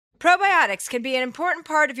Probiotics can be an important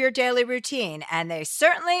part of your daily routine, and they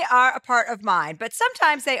certainly are a part of mine, but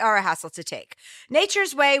sometimes they are a hassle to take.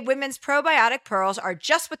 Nature's Way Women's Probiotic Pearls are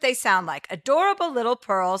just what they sound like, adorable little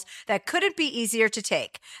pearls that couldn't be easier to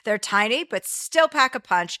take. They're tiny, but still pack a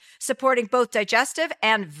punch, supporting both digestive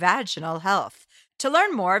and vaginal health. To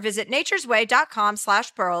learn more, visit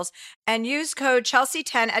naturesway.com/pearls and use code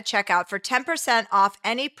Chelsea10 at checkout for 10% off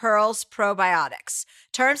any Pearls probiotics.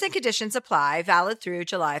 Terms and conditions apply, valid through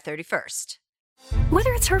July 31st.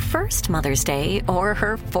 Whether it's her first Mother's Day or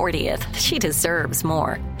her 40th, she deserves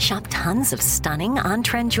more. Shop tons of stunning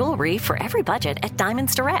on-trend jewelry for every budget at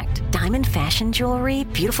Diamonds Direct. Diamond fashion jewelry,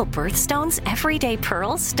 beautiful birthstones, everyday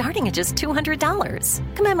pearls starting at just $200.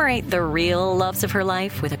 Commemorate the real loves of her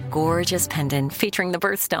life with a gorgeous pendant featuring the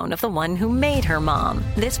birthstone of the one who made her mom.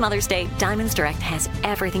 This Mother's Day, Diamonds Direct has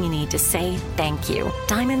everything you need to say thank you.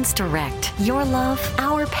 Diamonds Direct. Your love,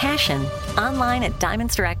 our passion. Online at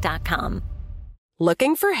diamondsdirect.com.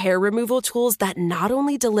 Looking for hair removal tools that not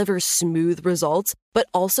only deliver smooth results, but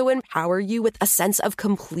also empower you with a sense of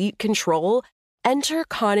complete control? Enter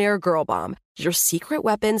Conair Girl Bomb, your secret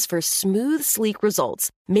weapons for smooth, sleek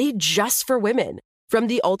results, made just for women. From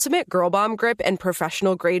the ultimate Girl Bomb grip and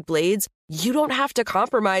professional-grade blades, you don't have to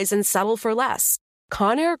compromise and settle for less.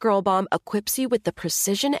 Conair Girl Bomb equips you with the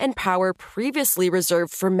precision and power previously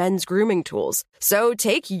reserved for men's grooming tools. So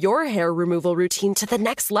take your hair removal routine to the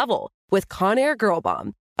next level with Conair Girl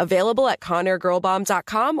Bomb. Available at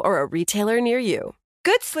ConairGirlBomb.com or a retailer near you.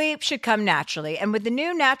 Good sleep should come naturally, and with the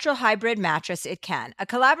new Natural Hybrid mattress, it can. A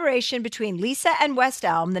collaboration between Lisa and West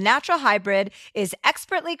Elm, the Natural Hybrid is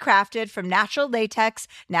expertly crafted from natural latex,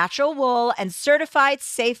 natural wool, and certified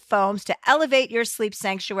safe foams to elevate your sleep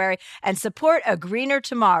sanctuary and support a greener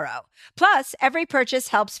tomorrow. Plus, every purchase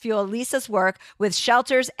helps fuel Lisa's work with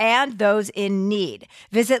shelters and those in need.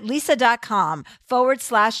 Visit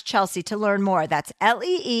lisa.com/Chelsea to learn more. That's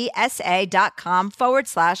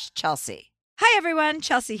LEESA.com/Chelsea. Hi, everyone.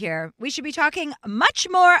 Chelsea here. We should be talking much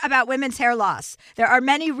more about women's hair loss. There are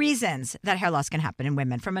many reasons that hair loss can happen in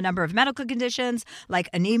women, from a number of medical conditions like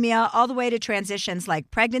anemia all the way to transitions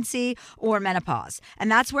like pregnancy or menopause.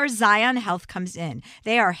 And that's where Zion Health comes in.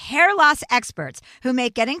 They are hair loss experts who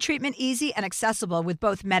make getting treatment easy and accessible with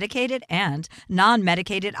both medicated and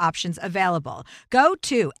non-medicated options available. Go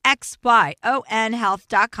to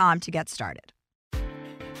xyonhealth.com to get started.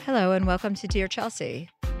 Hello, and welcome to Dear Chelsea,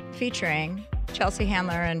 featuring Chelsea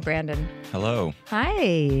Handler and Brandon. Hello.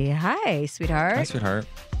 Hi. Hi, sweetheart. Hi, sweetheart.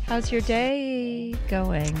 How's your day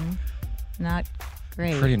going? Not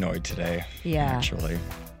great. Pretty annoyed today. Yeah. Actually.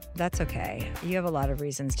 That's okay. You have a lot of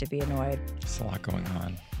reasons to be annoyed. There's a lot going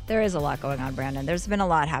on. There is a lot going on, Brandon. There's been a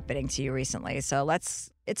lot happening to you recently. So it's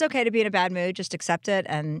okay to be in a bad mood. Just accept it.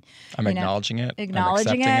 And I'm acknowledging it.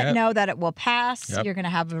 Acknowledging it. Know that it will pass. Yep. You're going to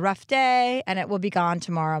have a rough day and it will be gone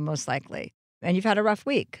tomorrow, most likely. And you've had a rough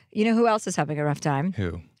week. You know who else is having a rough time?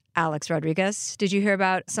 Who? Alex Rodriguez. Did you hear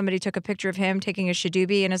about somebody took a picture of him taking a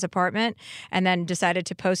shadoobie in his apartment and then decided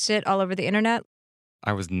to post it all over the internet?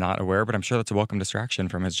 I was not aware, but I'm sure that's a welcome distraction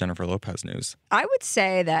from his Jennifer Lopez news. I would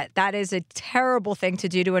say that is a terrible thing to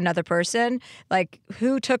do to another person. Like,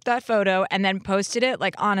 who took that photo and then posted it?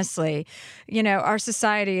 Like, honestly, our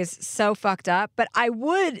society is so fucked up. But I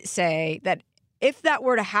would say that if that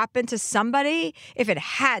were to happen to somebody, if it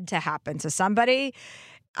had to happen to somebody,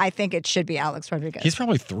 I think it should be Alex Rodriguez. He's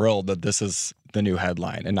probably thrilled that this is the new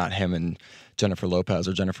headline and not him and Jennifer Lopez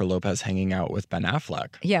or Jennifer Lopez hanging out with Ben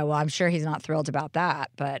Affleck. Yeah, well, I'm sure he's not thrilled about that,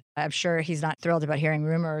 but I'm sure he's not thrilled about hearing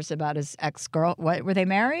rumors about his ex-girl. What, were they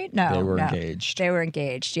married? No. They were engaged. They were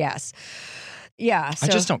engaged, yes. Yeah. So I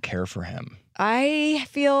just don't care for him. I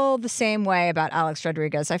feel the same way about Alex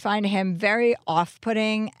Rodriguez. I find him very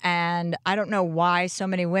off-putting, and I don't know why so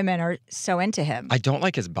many women are so into him. I don't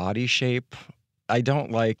like his body shape. I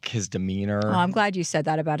don't like his demeanor. Well, I'm glad you said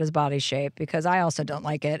that about his body shape, because I also don't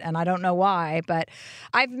like it, and I don't know why, but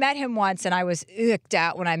I've met him once, and I was icked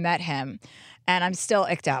out when I met him, and I'm still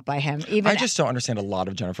icked out by him. I just don't understand a lot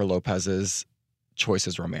of Jennifer Lopez's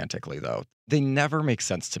choices romantically, though. They never make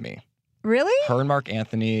sense to me. Really? Her and Mark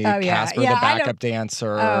Anthony, Casper the backup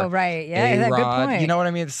dancer. Oh, right. Yeah, that's a good point. You know what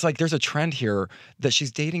I mean? It's like there's a trend here that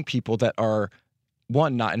she's dating people that are,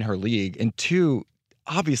 one, not in her league, and two,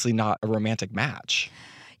 obviously not a romantic match.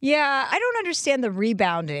 Yeah, I don't understand the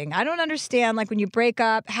rebounding. I don't understand, like, when you break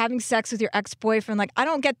up, having sex with your ex-boyfriend. Like, I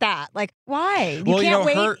don't get that. Like, why? You can't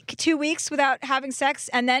wait 2 weeks without having sex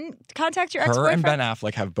and then contact your ex-boyfriend? Her and Ben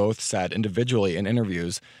Affleck have both said individually in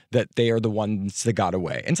interviews that they are the ones that got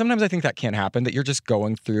away. And sometimes I think that can't happen, that you're just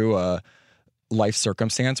going through a life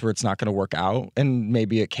circumstance where it's not going to work out. And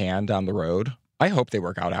maybe it can down the road. I hope they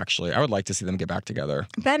work out, actually. I would like to see them get back together.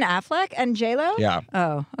 Ben Affleck and J-Lo? Yeah.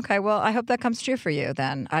 Oh, okay. Well, I hope that comes true for you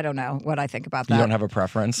then. I don't know what I think about that. You don't have a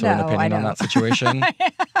preference or an opinion on that situation?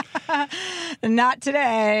 Not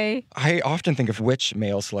today. I often think of which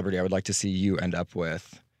male celebrity I would like to see you end up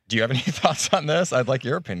with. Do you have any thoughts on this? I'd like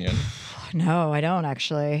your opinion. No, I don't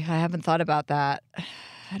actually. I haven't thought about that.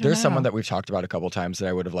 There's someone that we've talked about a couple times that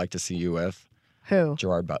I would have liked to see you with. Who?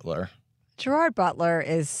 Gerard Butler. Gerard Butler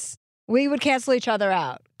is... We would cancel each other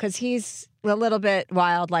out because he's a little bit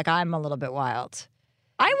wild like I'm a little bit wild.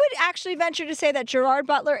 I would actually venture to say that Gerard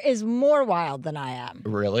Butler is more wild than I am.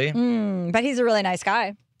 Really? But he's a really nice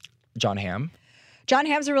guy. Jon Hamm? Jon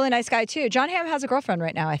Hamm's a really nice guy, too. Jon Hamm has a girlfriend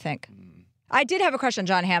right now, I think. I did have a crush on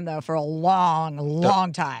Jon Hamm, though, for a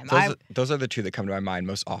long time. Those are the two that come to my mind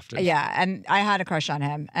most often. Yeah, and I had a crush on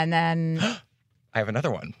him. And then... I have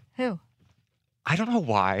another one. Who? I don't know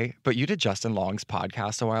why, but you did Justin Long's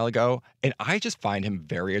podcast a while ago, and I just find him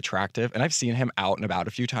very attractive. And I've seen him out and about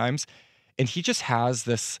a few times, and he just has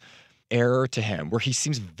this air to him where he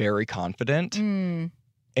seems very confident.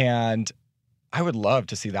 And I would love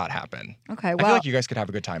to see that happen. Okay, well, I feel like you guys could have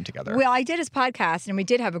a good time together. Well, I did his podcast, and we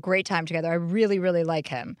did have a great time together. I really, really like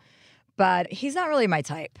him. But he's not really my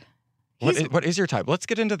type. What is your type? Let's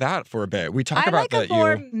get into that for a bit. We talk about that. I like a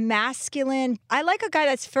more masculine. I like a guy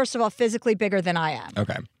that's, first of all, physically bigger than I am.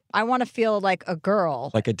 Okay. I want to feel like a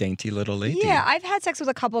girl. Like a dainty little lady. Yeah, I've had sex with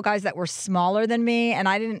a couple guys that were smaller than me, and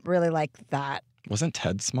I didn't really like that. Wasn't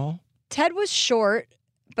Ted small? Ted was short,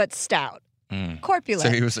 but stout. Corpulent. So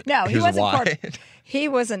he was wasn't wide. He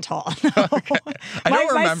wasn't tall. Okay. I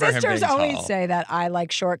don't remember him being tall. My sisters always say that I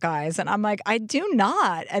like short guys, and I'm like, I do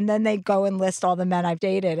not. And then they go and list all the men I've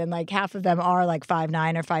dated, and like half of them are like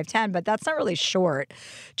 5'9" or 5'10", but that's not really short.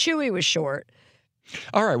 Chewy was short.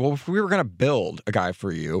 All right. Well, if we were going to build a guy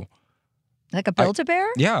for you. Like a Build-A-Bear?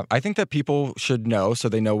 Yeah. I think that people should know so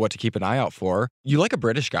they know what to keep an eye out for. You like a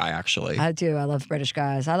British guy, actually. I do. I love British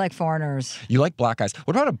guys. I like foreigners. You like black guys.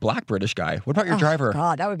 What about a black British guy? What about your driver?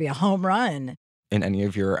 God, that would be a home run. In any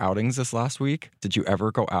of your outings this last week, did you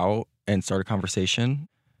ever go out and start a conversation?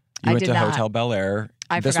 You went to Hotel Bel Air.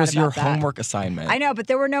 This was your homework assignment. I know, but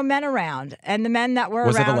there were no men around. And the men that were around...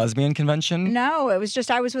 Was it a lesbian convention? No, it was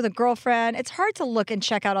just I was with a girlfriend. It's hard to look and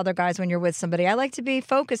check out other guys when you're with somebody. I like to be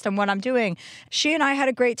focused on what I'm doing. She and I had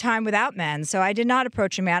a great time without men, so I did not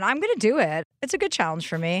approach a man. I'm going to do it. It's a good challenge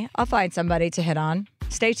for me. I'll find somebody to hit on.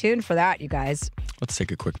 Stay tuned for that, you guys. Let's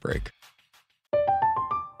take a quick break.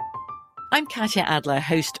 I'm Katya Adler,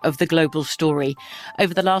 host of The Global Story.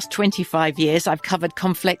 Over the last 25 years, I've covered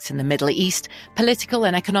conflicts in the Middle East, political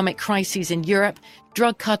and economic crises in Europe,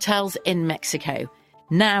 drug cartels in Mexico.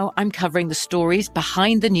 Now I'm covering the stories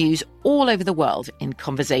behind the news all over the world in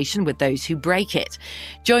conversation with those who break it.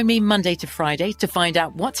 Join me Monday to Friday to find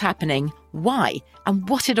out what's happening, why, and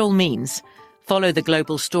what it all means. Follow The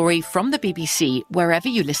Global Story from the BBC wherever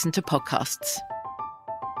you listen to podcasts.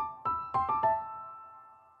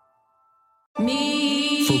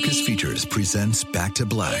 Focus Features presents Back to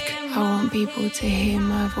Black. I want people to hear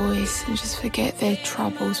my voice and just forget their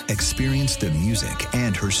troubles. Experience the music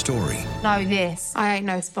and her story. Know this, I ain't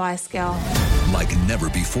no Spice Girl. Like never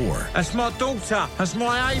before. That's my daughter. That's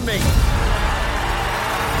my Amy.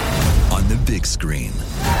 On the big screen.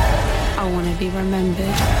 I want to be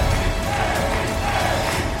remembered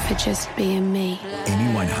for just being me.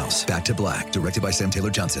 Amy Winehouse, Back to Black, directed by Sam Taylor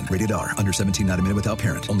Johnson. Rated R, under 17, not a minute without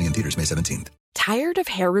parent. Only in theaters May 17th. Tired of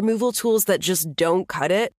hair removal tools that just don't cut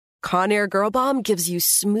it? Conair Girl Bomb gives you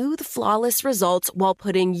smooth, flawless results while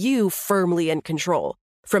putting you firmly in control.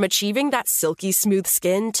 From achieving that silky smooth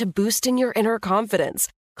skin to boosting your inner confidence,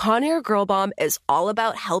 Conair Girl Bomb is all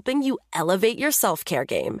about helping you elevate your self-care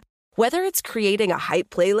game. Whether it's creating a hype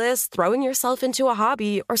playlist, throwing yourself into a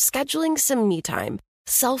hobby, or scheduling some me time,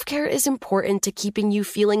 self-care is important to keeping you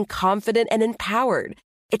feeling confident and empowered.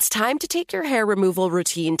 It's time to take your hair removal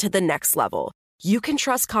routine to the next level. You can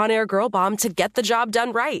trust Conair Girl Bomb to get the job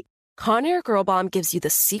done right. Conair Girl Bomb gives you the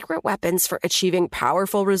secret weapons for achieving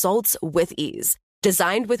powerful results with ease.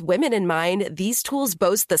 Designed with women in mind, these tools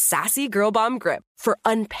boast the sassy Girl Bomb grip for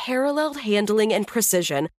unparalleled handling and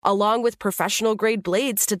precision, along with professional-grade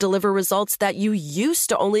blades to deliver results that you used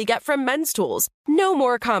to only get from men's tools. No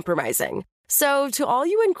more compromising. So, to all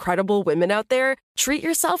you incredible women out there, treat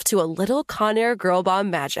yourself to a little Conair Girl Bomb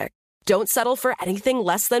magic. Don't settle for anything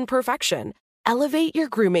less than perfection. Elevate your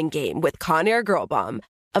grooming game with Conair Girl Bomb.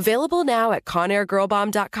 Available now at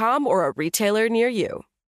ConairGirlBomb.com or a retailer near you.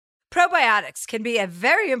 Probiotics can be a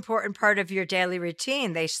very important part of your daily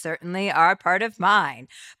routine. They certainly are part of mine,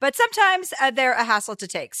 but sometimes they're a hassle to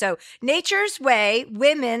take. So Nature's Way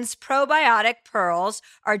Women's Probiotic Pearls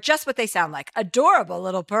are just what they sound like. Adorable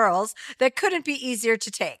little pearls that couldn't be easier to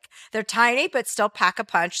take. They're tiny, but still pack a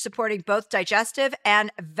punch, supporting both digestive and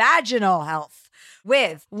vaginal health.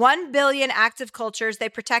 With 1 billion active cultures, they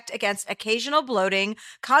protect against occasional bloating,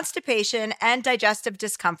 constipation, and digestive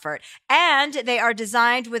discomfort. And they are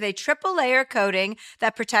designed with a triple layer coating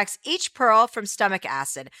that protects each pearl from stomach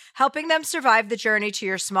acid, helping them survive the journey to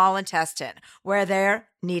your small intestine, where they're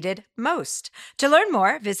needed most. To learn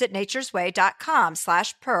more, visit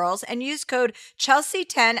naturesway.com/pearls and use code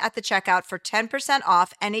Chelsea10 at the checkout for 10%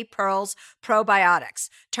 off any Pearls probiotics.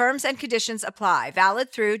 Terms and conditions apply.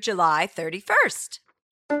 Valid through July 31st.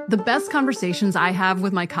 The best conversations I have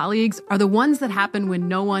with my colleagues are the ones that happen when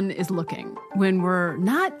no one is looking, when we're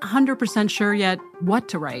not 100% sure yet what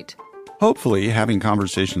to write. Hopefully, having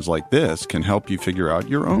conversations like this can help you figure out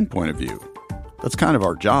your own point of view. That's kind of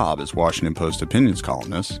our job as Washington Post opinions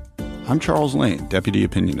columnists. I'm Charles Lane, Deputy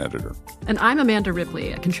Opinion Editor. And I'm Amanda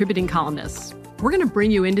Ripley, a contributing columnist. We're going to bring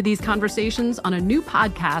you into these conversations on a new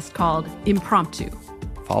podcast called Impromptu.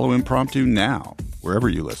 Follow Impromptu now, wherever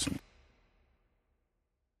you listen.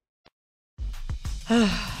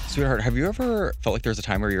 Sweetheart, have you ever felt like there's a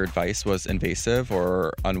time where your advice was invasive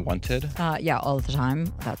or unwanted? Yeah, all the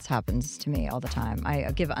time. That happens to me all the time. I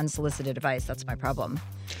give unsolicited advice. That's my problem.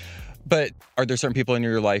 But are there certain people in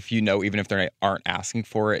your life even if they aren't asking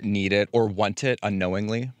for it, need it, or want it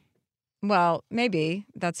unknowingly? Well, maybe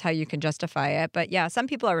that's how you can justify it. But yeah, some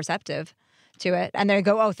people are receptive to it. And they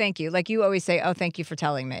go, oh, thank you. Like you always say, oh, thank you for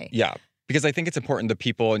telling me. Yeah. Because I think it's important the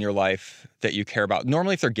people in your life that you care about.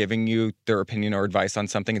 Normally, if they're giving you their opinion or advice on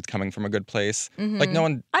something, it's coming from a good place. Mm-hmm. Like no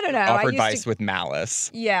one offer advice with malice.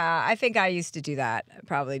 Yeah, I think I used to do that.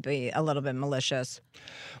 Probably be a little bit malicious.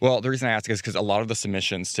 Well, the reason I ask is because a lot of the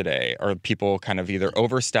submissions today are people kind of either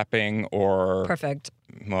overstepping or... Perfect.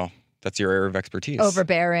 Well, that's your area of expertise.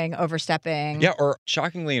 Overbearing, overstepping. Yeah, or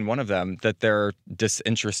shockingly in one of them, that they're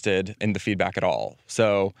disinterested in the feedback at all.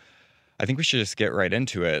 So I think we should just get right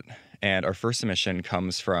into it. And our first submission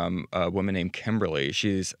comes from a woman named Kimberly.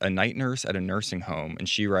 She's a night nurse at a nursing home, and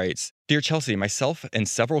she writes, Dear Chelsea, myself and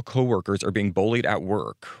several coworkers are being bullied at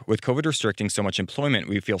work. With COVID restricting so much employment,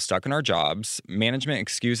 we feel stuck in our jobs. Management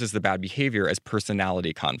excuses the bad behavior as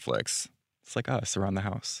personality conflicts. It's like us around the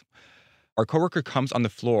house. Our coworker comes on the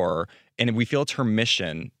floor, and we feel it's her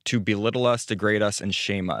mission to belittle us, degrade us, and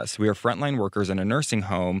shame us. We are frontline workers in a nursing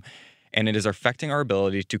home, and it is affecting our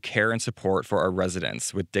ability to care and support for our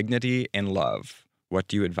residents with dignity and love. What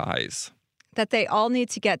do you advise? That they all need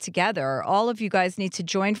to get together. All of you guys need to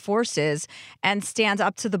join forces and stand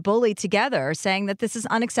up to the bully together, saying that this is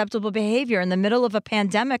unacceptable behavior in the middle of a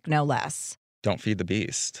pandemic, no less. Don't feed the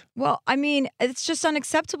beast. Well, I mean, it's just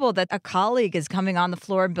unacceptable that a colleague is coming on the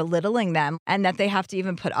floor and belittling them and that they have to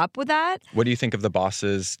even put up with that. What do you think of the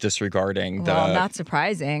bosses disregarding the... Well, not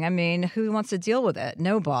surprising. I mean, who wants to deal with it?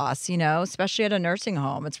 No boss, especially at a nursing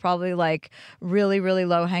home. It's probably like really, really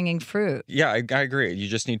low-hanging fruit. Yeah, I agree. You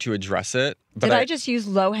just need to address it. But Did I just use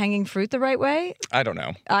low-hanging fruit the right way? I don't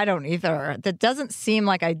know. I don't either. That doesn't seem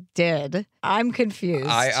like I did. I'm confused.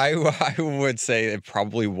 I would say it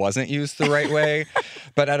probably wasn't used the right way.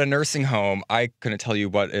 But at a nursing home, I couldn't tell you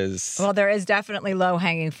what is... Well, there is definitely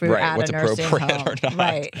low-hanging fruit right, at what's a nursing appropriate home. Or not.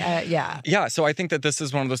 Right, yeah. Yeah, so I think that this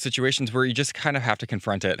is one of those situations where you just kind of have to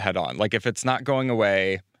confront it head on. Like if it's not going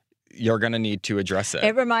away... you're going to need to address it.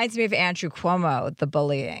 It reminds me of Andrew Cuomo, the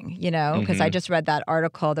bullying, because I just read that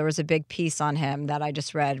article. There was a big piece on him that I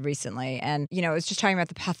just read recently. And, it was just talking about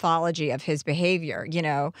the pathology of his behavior,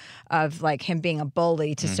 of like him being a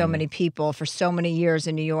bully to so many people for so many years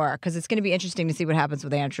in New York. Because it's going to be interesting to see what happens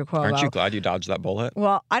with Andrew Cuomo. Aren't you glad you dodged that bullet?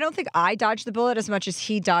 Well, I don't think I dodged the bullet as much as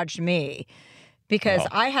he dodged me. Because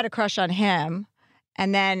I had a crush on him.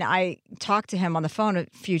 And then I talked to him on the phone a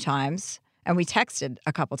few times. And we texted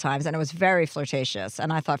a couple times, and it was very flirtatious.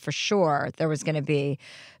 And I thought for sure there was going to be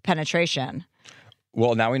penetration.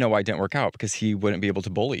 Well, now we know why it didn't work out, because he wouldn't be able to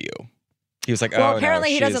bully you. He was like, well, apparently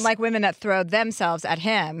he doesn't like women that throw themselves at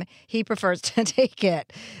him. He prefers to take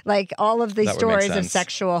it. Like all of these stories of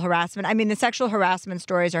sexual harassment. I mean, the sexual harassment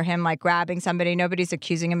stories are him like grabbing somebody. Nobody's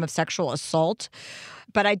accusing him of sexual assault.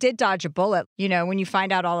 But I did dodge a bullet. You know, when you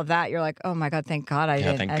find out all of that, you're like, oh my God, thank God I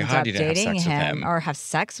didn't end up dating him or have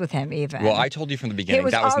sex with him even. Well, I told you from the beginning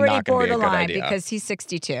that was already not going to be a good borderline idea. because he's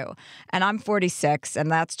 62 and I'm 46,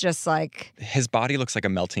 and that's just like... His body looks like a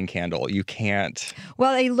melting candle. You can't...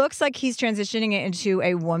 Well, he looks like he's transitioning it into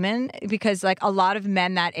a woman because like a lot of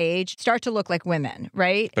men that age start to look like women,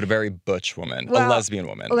 right? But a very butch woman, a lesbian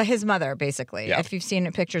woman. Well, his mother, basically. Yeah. If you've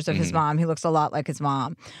seen pictures of his mom, he looks a lot like his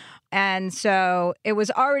mom. And so it was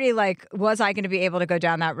already like, was I going to be able to go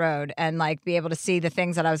down that road and like be able to see the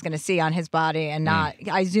things that I was going to see on his body and not?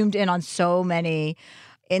 I zoomed in on so many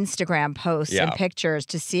Instagram posts and pictures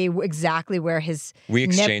to see exactly where his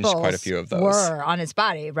nipples quite a few of those were on his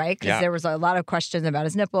body, right? Because there was a lot of questions about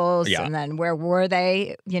his nipples and then where were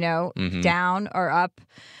they, you know, down or up.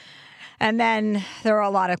 And then there were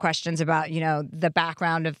a lot of questions about, you know, the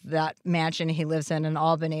background of that mansion he lives in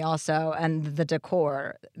Albany also and the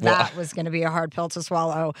decor. That was going to be a hard pill to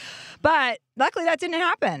swallow. But luckily that didn't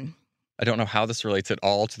happen. I don't know how this relates at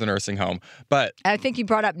all to the nursing home, but... I think you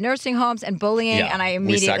brought up nursing homes and bullying, and I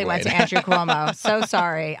immediately went to Andrew Cuomo. So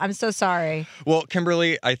sorry. I'm so sorry. Well,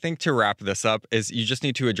 Kimberly, I think to wrap this up is you just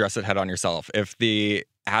need to address it head on yourself. If the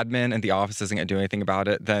admin and the office isn't going to do anything about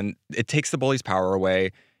it, then it takes the bully's power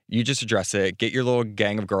away. You just address it. Get your little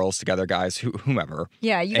gang of girls together, guys, whomever.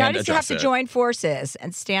 Yeah, you guys have to join forces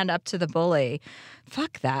and stand up to the bully.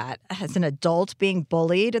 Fuck that. As an adult being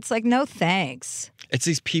bullied, it's like, no thanks. It's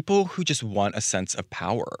these people who just want a sense of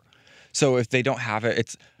power. So if they don't have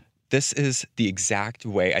it, this is the exact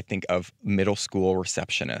way I think of middle school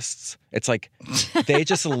receptionists. It's like they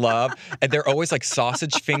just love, and they're always like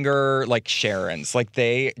sausage finger, like Sharons. Like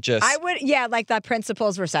they just... like that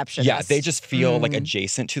principal's receptionist. Yeah, they just feel like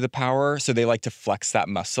adjacent to the power, so they like to flex that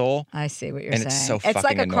muscle. I see what you're saying. And it's so fucking It's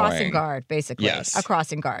like a annoying. Crossing guard, basically. Yes. A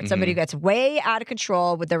crossing guard. Somebody who gets way out of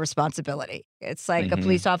control with their responsibility. It's like a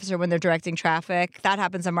police officer when they're directing traffic. That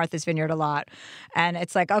happens on Martha's Vineyard a lot. And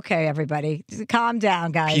it's like, okay, everybody, calm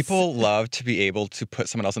down, guys. People love to be able to put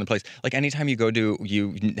someone else in place. Like anytime you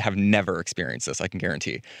you have never experienced this, I can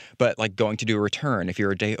guarantee. But like going to do a return if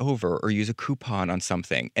you're a day over or use a coupon on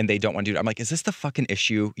something and they don't want to do it. I'm like, is this the fucking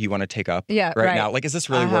issue you want to take up right now? Like, is this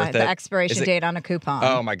really worth it? The expiration date on a coupon.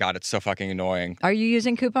 Oh my God, it's so fucking annoying. Are you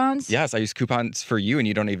using coupons? Yes, I use coupons for you and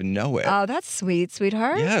you don't even know it. Oh, that's sweet,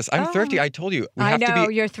 sweetheart. Yes, I'm thrifty. I told you. We have to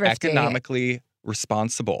be you're thrifty. Economically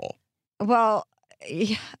responsible. Well,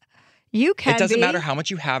 you can. It doesn't matter how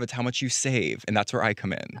much you have; it's how much you save, and that's where I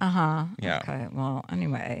come in. Yeah. Okay. Well,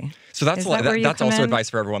 anyway. So that's also advice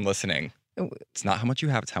for everyone listening. It's not how much you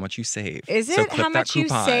have; it's how much you save. Is it so clip how much you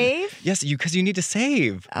save? Yes, because you need to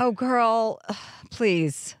save. Oh, girl,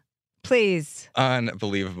 please.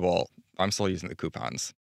 Unbelievable. I'm still using the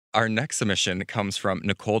coupons. Our next submission comes from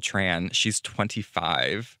Nicole Tran. She's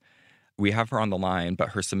 25. We have her on the line, but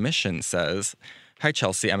her submission says, "Hi,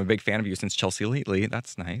 Chelsea. I'm a big fan of you since Chelsea Lately."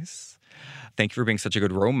 That's nice. "Thank you for being such a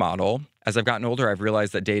good role model. As I've gotten older, I've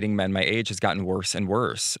realized that dating men my age has gotten worse and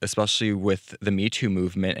worse, especially with the Me Too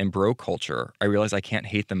movement and bro culture. I realize I can't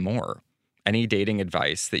hate them more. Any dating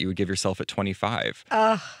advice that you would give yourself at 25?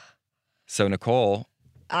 So, Nicole,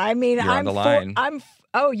 I mean, you're on the line.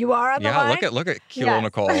 Oh, you are on the line? Yeah, look at cute little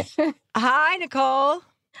Nicole. Hi, Nicole.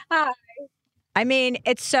 Hi. I mean,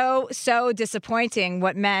 it's so disappointing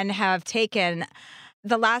what men have taken.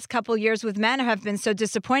 The last couple years with men have been so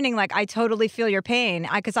disappointing. Like, I totally feel your pain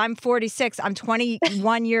because I'm 46. I'm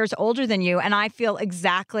 21 years older than you, and I feel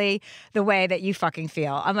exactly the way that you fucking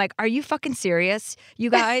feel. I'm like, are you fucking serious, you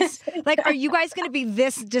guys? Like, are you guys going to be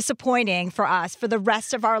this disappointing for us for the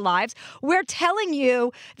rest of our lives? We're telling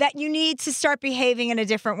you that you need to start behaving in a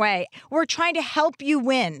different way. We're trying to help you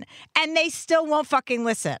win, and they still won't fucking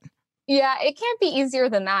listen. Yeah, it can't be easier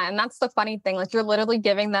than that. And that's the funny thing. Like, you're literally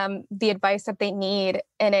giving them the advice that they need,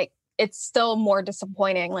 and it's still more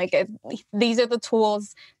disappointing. Like, these are the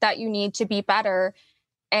tools that you need to be better.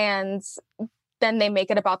 And then they make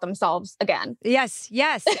it about themselves again. Yes.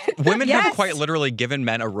 Women have quite literally given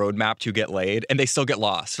men a roadmap to get laid, and they still get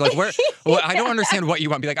lost. Like, where? Well, I don't understand what you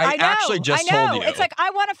want. Be like, I actually just told you. It's like, I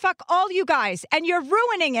want to fuck all you guys, and you're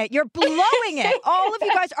ruining it. You're blowing it. All of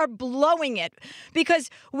you guys are blowing it because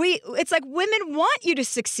it's like women want you to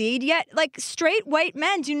succeed, yet like straight white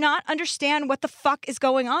men do not understand what the fuck is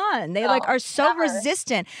going on. They are so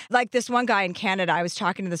resistant. Like this one guy in Canada, I was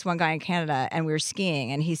talking to this one guy in Canada, and we were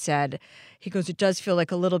skiing, and he goes, it does feel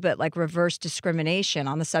like a little bit like reverse discrimination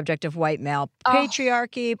on the subject of white male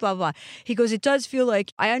patriarchy, blah, blah. He goes, it does feel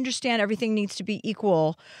like I understand everything needs to be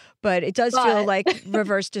equal, but it does feel like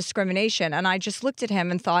reverse discrimination. And I just looked at him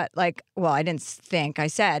and thought like, well, I didn't think. I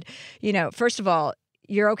said, first of all,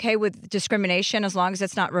 you're okay with discrimination as long as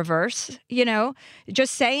it's not reverse, you know,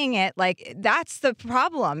 just saying it, like, that's the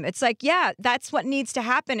problem. It's like, yeah, that's what needs to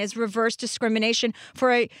happen is reverse discrimination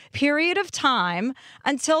for a period of time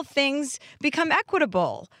until things become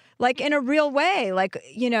equitable. Like, in a real way, like,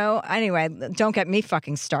 you know, anyway, don't get me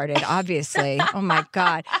fucking started, obviously. Oh, my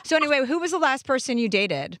God. So anyway, who was the last person you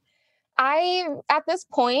dated? At this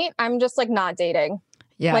point, I'm just like not dating.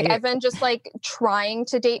 Yeah. Like, I've been just like trying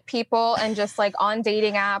to date people and just like on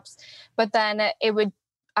dating apps, but then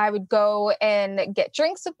I would go and get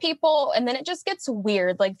drinks with people, and then it just gets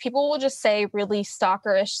weird. Like, people will just say really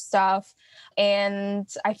stalkerish stuff, and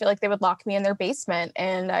I feel like they would lock me in their basement,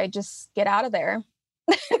 and I just get out of there.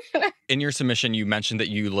 In your submission, you mentioned that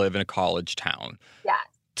you live in a college town. Yeah.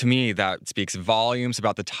 To me, that speaks volumes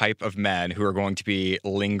about the type of men who are going to be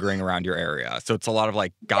lingering around your area. So it's a lot of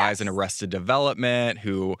like guys in Arrested Development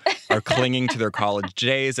who are clinging to their college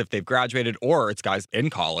days if they've graduated, or it's guys in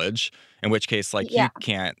college, in which case, like, you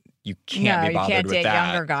can't be bothered with that. No, you can't date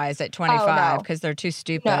younger guys at 25 because they're too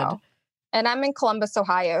stupid. No. And I'm in Columbus,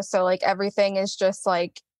 Ohio. So like everything is just a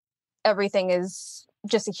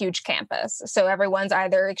huge campus. So everyone's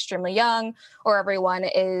either extremely young or everyone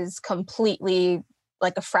is completely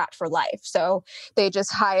like a frat for life. So they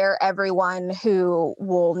just hire everyone who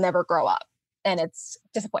will never grow up. And it's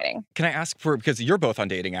disappointing. Can I ask because you're both on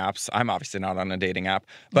dating apps. I'm obviously not on a dating app.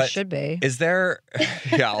 But you should be. Is there,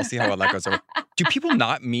 yeah, I'll see how that goes over. Do people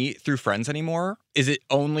not meet through friends anymore? Is it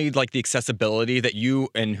only like the accessibility that you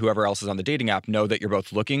and whoever else is on the dating app know that you're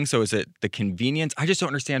both looking? So is it the convenience? I just don't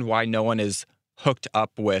understand why no one is hooked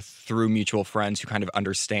up with through mutual friends who kind of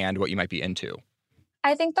understand what you might be into.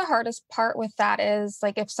 I think the hardest part with that is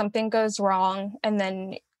like if something goes wrong and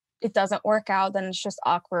then it doesn't work out, then it's just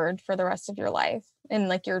awkward for the rest of your life. And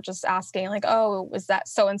like you're just asking like, oh, was that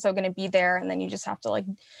so-and-so going to be there? And then you just have to like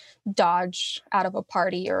dodge out of a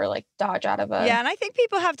party or like dodge out of a... Yeah, and I think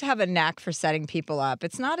people have to have a knack for setting people up.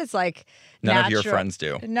 It's not as like None of your friends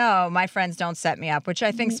do. No, my friends don't set me up, which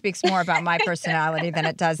I think speaks more about my personality than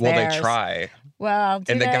it does theirs. Well, they try. Well,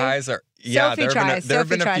 and the guys are... Yeah, Sophie tries. There have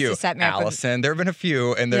been a few. To set me Allison, there have been a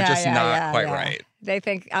few, and they're just not quite right. They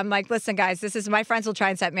think, I'm like, listen, guys, this is, my friends will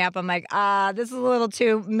try and set me up. I'm like, this is a little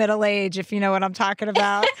too middle age, if you know what I'm talking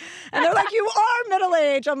about. And they're like, you are middle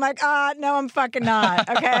age. I'm like, no, I'm fucking not.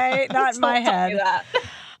 Okay. Not in my head.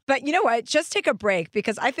 But you know what? Just take a break,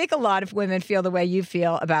 because I think a lot of women feel the way you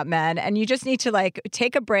feel about men, and you just need to like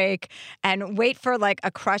take a break and wait for like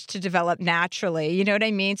a crush to develop naturally. You know what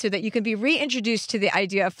I mean? So that you can be reintroduced to the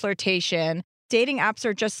idea of flirtation. Dating apps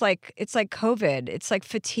are just like, it's like COVID. It's like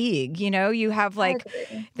fatigue, you know? You have like,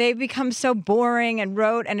 they become so boring and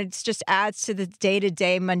rote, and it just adds to the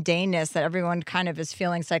day-to-day mundaneness that everyone kind of is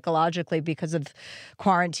feeling psychologically because of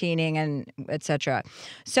quarantining and et cetera.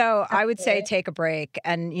 So I would say take a break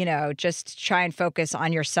and, you know, just try and focus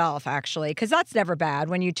on yourself, actually, because that's never bad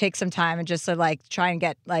when you take some time and just like try and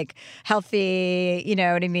get like healthy, you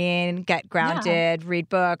know what I mean? Get grounded, read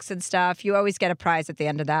books and stuff. You always get a prize at the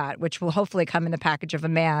end of that, which will hopefully come in the package of a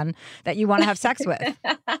man that you want to have sex with.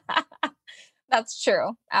 That's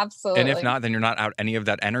true. Absolutely. And if not, then you're not out any of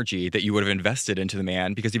that energy that you would have invested into the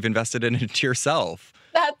man because you've invested it into yourself.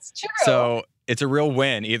 That's true. So it's a real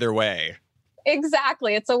win either way.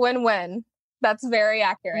 Exactly. It's a win-win. That's very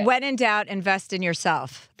accurate. When in doubt, invest in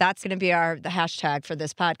yourself. That's going to be the hashtag for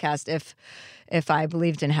this podcast if I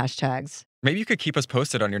believed in hashtags. Maybe you could keep us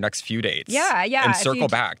posted on your next few dates. Yeah. And circle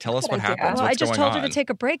back. Tell us what happens. Well, I just told you to take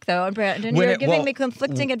a break, though, and Brandon, you're giving me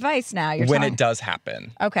conflicting advice now. When it does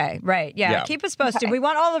happen. Okay, right. Yeah. Keep us posted. Okay. We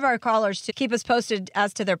want all of our callers to keep us posted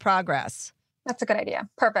as to their progress. That's a good idea.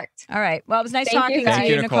 Perfect. All right. Well, it was nice talking to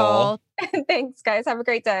you, Nicole. Thanks, guys. Have a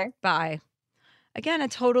great day. Bye. Again, a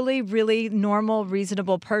totally, really normal,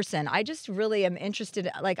 reasonable person. I just really am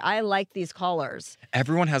interested. Like, I like these callers.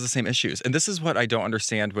 Everyone has the same issues. And this is what I don't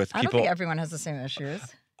understand with people. I don't think everyone has the same issues.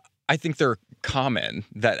 I think they're common,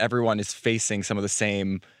 that everyone is facing some of the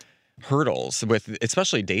same hurdles with,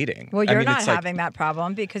 especially dating. Well, you're not having that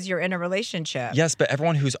problem because you're in a relationship. Yes, but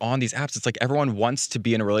everyone who's on these apps, it's like everyone wants to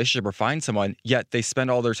be in a relationship or find someone, yet they spend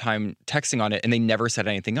all their time texting on it and they never set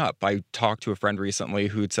anything up. I talked to a friend recently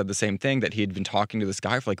who'd said the same thing, that he had been talking to this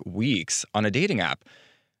guy for like weeks on a dating app.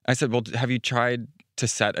 I said, well, have you tried to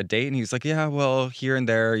set a date? And he's like, yeah, well, here and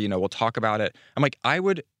there, you know, we'll talk about it. I'm like, I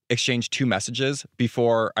would exchange 2 messages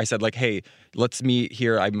before I said like, hey, let's meet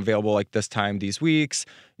here. I'm available like this time these weeks.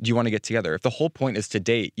 Do you want to get together? If the whole point is to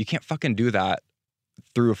date, you can't fucking do that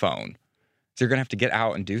through a phone. So you're going to have to get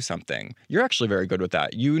out and do something. You're actually very good with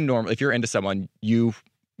that. You normally, if you're into someone, you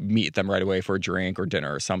meet them right away for a drink or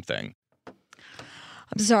dinner or something.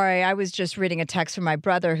 I'm sorry. I was just reading a text from my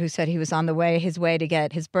brother who said he was on his way to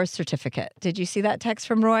get his birth certificate. Did you see that text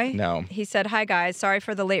from Roy? No. He said, "Hi, guys. Sorry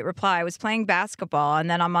for the late reply. I was playing basketball, and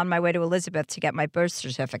then I'm on my way to Elizabeth to get my birth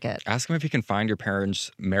certificate." Ask him if he can find your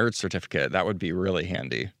parents' marriage certificate. That would be really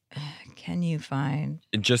handy. Can you find?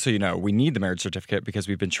 Just so you know, we need the marriage certificate because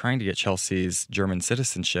we've been trying to get Chelsea's German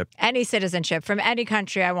citizenship. Any citizenship from any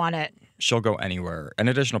country. I want it. She'll go anywhere. An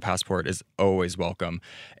additional passport is always welcome.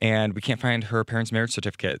 And we can't find her parents' marriage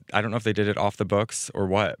certificate. I don't know if they did it off the books or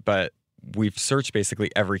what, but we've searched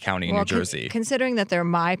basically every county in New Jersey. Considering that they're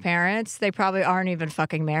my parents, they probably aren't even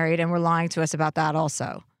fucking married and were lying to us about that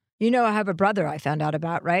also. You know, I have a brother I found out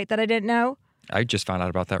about, right? That I didn't know? I just found out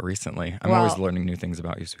about that recently. I'm always learning new things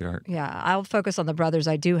about you, sweetheart. Yeah, I'll focus on the brothers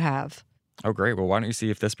I do have. Oh, great. Well, why don't you see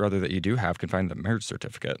if this brother that you do have can find the marriage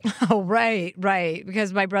certificate? Oh, right.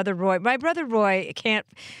 Because my brother Roy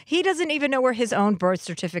he doesn't even know where his own birth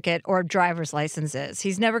certificate or driver's license is.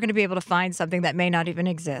 He's never going to be able to find something that may not even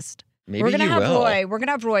exist. Maybe we're gonna will.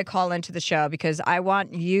 have Roy call into the show because I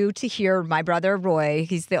want you to hear my brother Roy.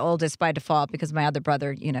 He's the oldest by default because my other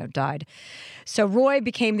brother, died. So Roy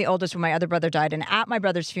became the oldest when my other brother died. And at my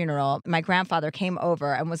brother's funeral, my grandfather came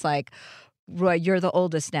over and was like, "Roy, you're the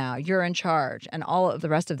oldest now. You're in charge." And all of the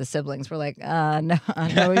rest of the siblings were like, no,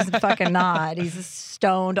 he's fucking not. He's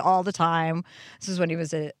stoned all the time. This is when he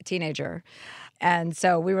was a teenager. And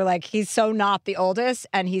so we were like, he's so not the oldest,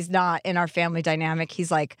 and he's not in our family dynamic.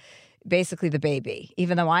 He's like basically the baby.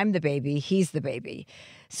 Even though I'm the baby, he's the baby.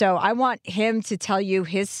 So I want him to tell you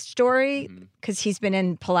his story because he's been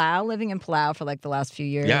in Palau, living in Palau for like the last few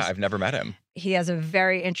years. Yeah, I've never met him. He has a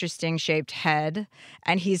very interesting shaped head,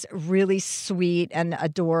 and he's really sweet and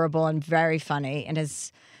adorable and very funny in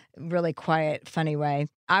his really quiet, funny way.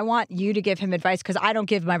 I want you to give him advice because I don't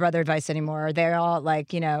give my brother advice anymore. They're all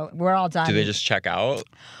like, we're all done. Do they just check out?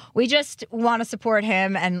 We just want to support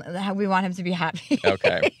him and we want him to be happy.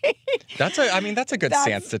 Okay. That's a good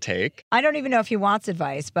stance to take. I don't even know if he wants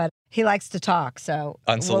advice, but he likes to talk. So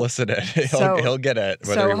unsolicited. He'll get it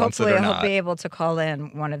whether he wants it or not. So hopefully he'll be able to call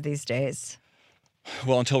in one of these days.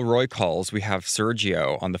 Well, until Roy calls, we have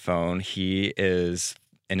Sergio on the phone. He is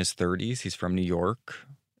in his 30s. He's from New York.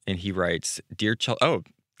 And he writes, "Dear Chelsea," oh,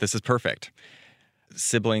 this is perfect.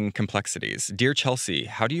 Sibling complexities. "Dear Chelsea,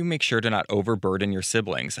 how do you make sure to not overburden your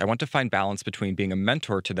siblings? I want to find balance between being a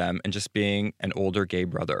mentor to them and just being an older gay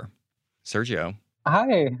brother." Sergio.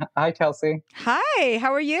 Hi, Chelsea. Hi,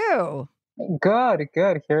 how are you? Good.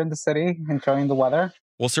 Here in the city, enjoying the weather.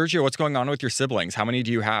 Well, Sergio, what's going on with your siblings? How many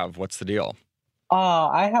do you have? What's the deal?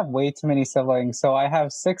 I have way too many siblings. So I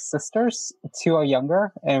have 6 sisters, 2 are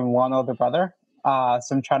younger, and 1 older brother. So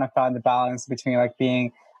I'm trying to find the balance between like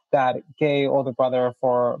being that gay older brother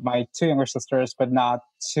for my 2 younger sisters, but not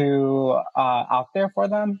too out there for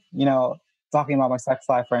them, talking about my sex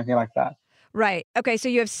life or anything like that. Right. Okay. So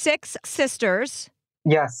you have 6 sisters.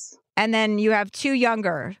 Yes. And then you have 2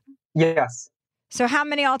 younger. Yes. So how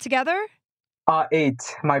many altogether? 8.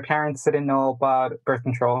 My parents didn't know about birth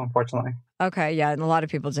control, unfortunately. Okay, yeah, and a lot of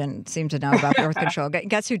people didn't seem to know about birth control.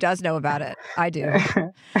 Guess who does know about it? I do.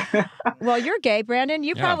 Well, you're gay, Brandon.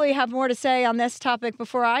 You probably have more to say on this topic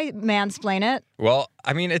before I mansplain it. Well,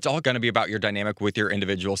 I mean, it's all going to be about your dynamic with your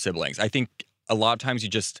individual siblings. I think a lot of times you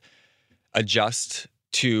just adjust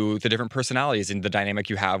to the different personalities and the dynamic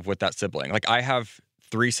you have with that sibling. Like I have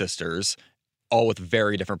 3 sisters, all with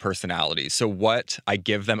very different personalities. So what I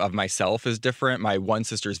give them of myself is different. My one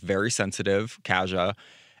sister is very sensitive, Kasia.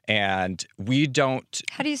 And we don't...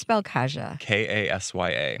 How do you spell Kasia? Kasya.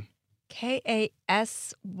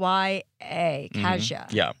 Kasya. Kasia.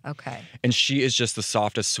 Yeah. Okay. And she is just the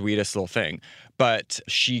softest, sweetest little thing. But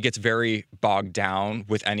she gets very bogged down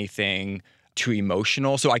with anything too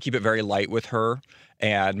emotional. So I keep it very light with her.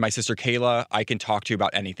 And my sister Kayla, I can talk to about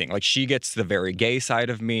anything. Like she gets the very gay side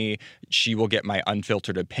of me. She will get my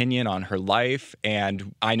unfiltered opinion on her life.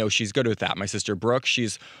 And I know she's good with that. My sister Brooke,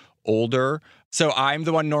 she's older. So I'm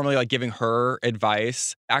the one normally like giving her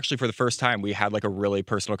advice. Actually, for the first time, we had like a really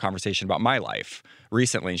personal conversation about my life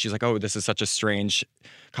recently. And she's like, "Oh, this is such a strange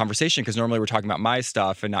conversation because normally we're talking about my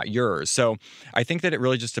stuff and not yours." So I think that it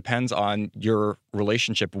really just depends on your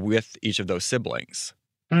relationship with each of those siblings.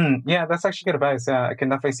 Yeah, that's actually good advice. I can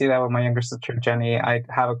definitely see that with my younger sister, Jenny. I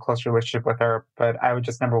have a close relationship with her, but I would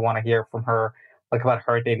just never want to hear from her like about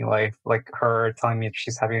her dating life, like her telling me if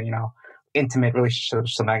she's having, intimate relationships or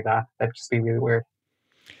something like that. That'd just be really weird.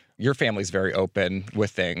 Your family's very open with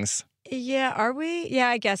things. Yeah, are we? Yeah,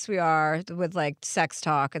 I guess we are with like sex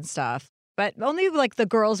talk and stuff. but only like the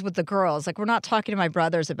girls with the girls. Like we're not talking to my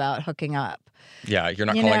brothers about hooking up. Yeah, you're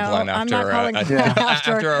not calling Glenn I'm after, not calling Glenn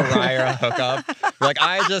after a Raya hookup. You're like,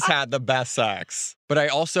 I just had the best sex. But I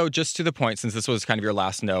also, just to the point, since this was kind of your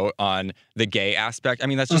last note on the gay aspect, I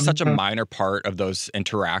mean, that's just such a minor part of those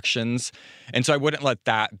interactions. And so I wouldn't let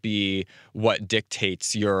that be what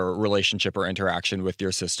dictates your relationship or interaction with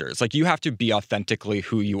your sisters. Like, you have to be authentically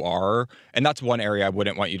who you are. And that's one area I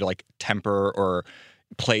wouldn't want you to like temper or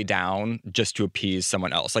play down just to appease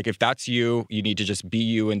someone else. Like if that's you, you need to just be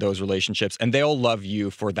you in those relationships and they'll love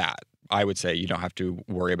you for that. I would say you don't have to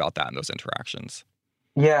worry about that in those interactions.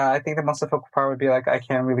 Yeah, I think the most difficult part would be like I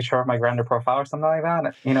can't really show my Grindr profile or something like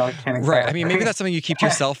that. You know, I can't. Right. I mean, maybe that's something you keep to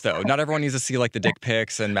yourself, though. Not everyone needs to see like the dick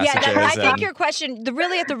pics and messages. Yeah, I think your question,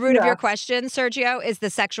 really at the root of your question, Sergio, is the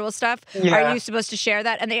sexual stuff. Yeah. Are you supposed to share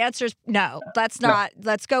that? And the answer is no. Let's not.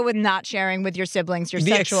 Let's go with not sharing with your siblings your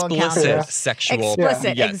sexual encounters. The explicit sexual.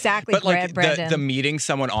 Explicit, exactly. But like the meeting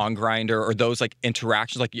someone on Grindr or those like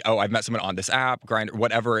interactions, like I've met someone on this app, Grindr,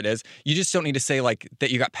 whatever it is. You just don't need to say like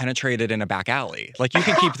that you got penetrated in a back alley. Like you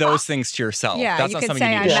can keep those things to yourself. Yeah, that's you not could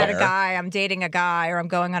say I met a guy, I'm dating a guy, or I'm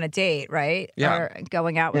going on a date, right? Yeah. Or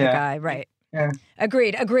going out with a guy, right? Yeah.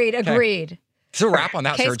 Agreed. It's a wrap on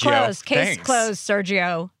that, Case Sergio. Case closed,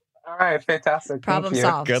 Sergio. All right, fantastic. Problem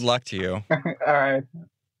solved. Good luck to you. All right,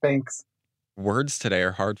 thanks. Words today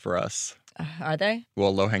are hard for us. Are they?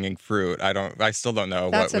 Well, low-hanging fruit. I still don't know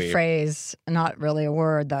that's a phrase, not really a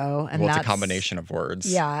word, though. And it's a combination of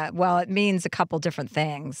words. Yeah, well, it means a couple different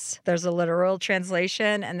things. There's a literal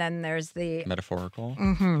translation, and then there's the... metaphorical?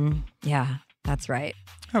 Mm-hmm. Yeah, that's right.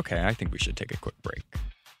 Okay, I think we should take a quick break.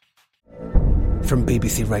 From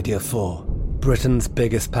BBC Radio 4, Britain's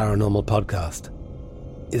biggest paranormal podcast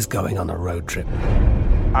is going on a road trip.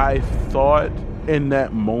 I thought in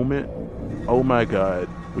that moment, oh my God,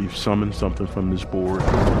 we've summoned something from this board.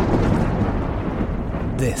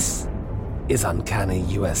 This is Uncanny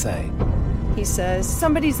USA. He says,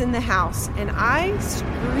 somebody's in the house, and I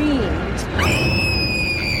screamed.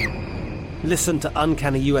 Listen to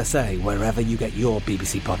Uncanny USA wherever you get your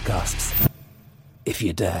BBC podcasts, if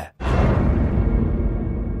you dare.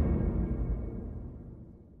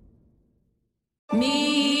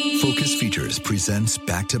 Focus Features presents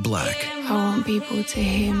Back to Black. I want people to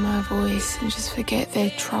hear my voice and just forget their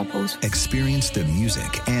troubles. Experience the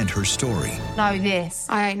music and her story. Know this.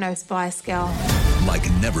 I ain't no Spice Girl. Like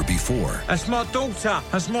never before. That's my daughter.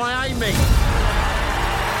 That's my Amy.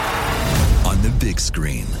 On the big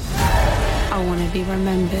screen. I want to be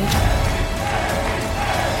remembered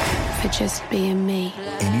for just being me.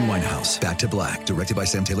 Amy Winehouse, Back to Black, directed by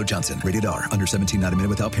Sam Taylor Johnson. Rated R, under 17, not a minute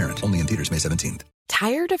without parent. Only in theaters May 17th.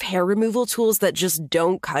 Tired of hair removal tools that just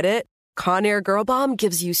don't cut it? Conair Girl Bomb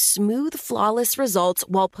gives you smooth, flawless results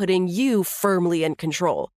while putting you firmly in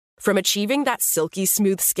control. From achieving that silky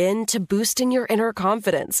smooth skin to boosting your inner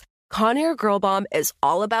confidence, Conair Girl Bomb is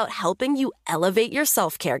all about helping you elevate your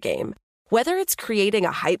self-care game. Whether it's creating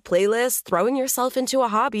a hype playlist, throwing yourself into a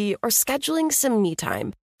hobby, or scheduling some me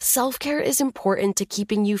time, self-care is important to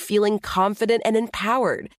keeping you feeling confident and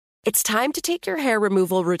empowered. It's time to take your hair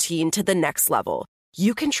removal routine to the next level.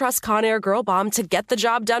 You can trust Conair Girl Bomb to get the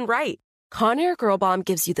job done right. Conair Girl Bomb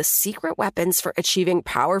gives you the secret weapons for achieving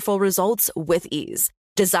powerful results with ease.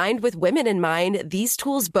 Designed with women in mind, these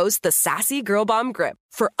tools boast the sassy Girl Bomb grip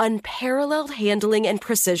for unparalleled handling and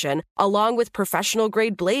precision, along with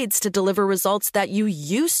professional-grade blades to deliver results that you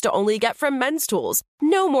used to only get from men's tools.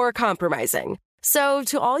 No more compromising. So,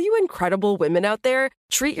 to all you incredible women out there,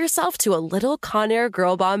 treat yourself to a little Conair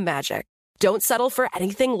Girl Bomb magic. Don't settle for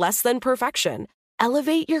anything less than perfection.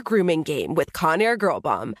 Elevate your grooming game with Conair Girl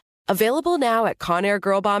Bomb. Available now at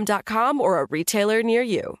ConairGirlBomb.com or a retailer near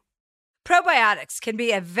you. Probiotics can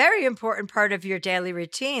be a very important part of your daily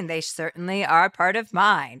routine. They certainly are part of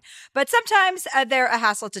mine. But sometimes they're a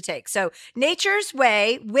hassle to take. So Nature's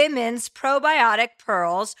Way Women's Probiotic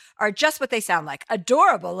Pearls are just what they sound like.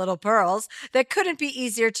 Adorable little pearls that couldn't be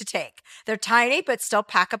easier to take. They're tiny but still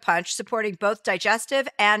pack a punch, supporting both digestive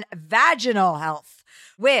and vaginal health.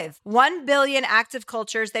 With 1 billion active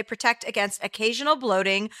cultures, they protect against occasional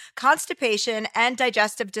bloating, constipation, and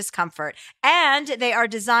digestive discomfort. And they are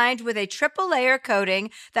designed with a triple-layer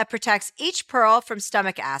coating that protects each pearl from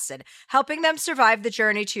stomach acid, helping them survive the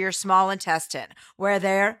journey to your small intestine, where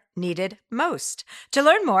they're needed most. To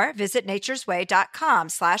learn more, visit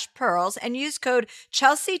naturesway.com/pearls and use code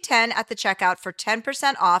Chelsea10 at the checkout for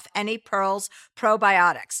 10% off any Pearls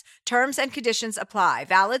probiotics. Terms and conditions apply.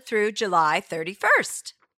 Valid through July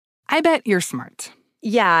 31st. I bet you're smart.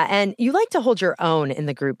 Yeah, and you like to hold your own in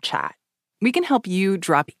the group chat. We can help you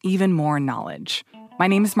drop even more knowledge. My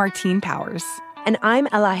name is Martine Powers. And I'm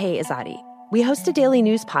Elahe Izadi. We host a daily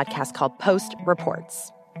news podcast called Post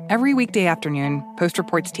Reports. Every weekday afternoon, Post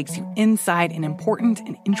Reports takes you inside an important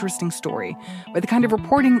and interesting story with the kind of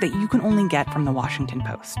reporting that you can only get from the Washington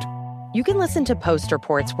Post. You can listen to Post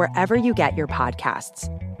Reports wherever you get your podcasts.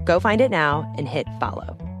 Go find it now and hit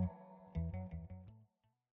follow.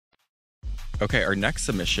 Okay, our next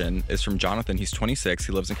submission is from Jonathan. He's 26.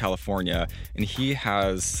 He lives in California, and he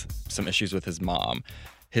has some issues with his mom.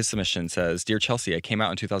 His submission says, Dear Chelsea, I came out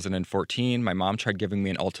in 2014. My mom tried giving me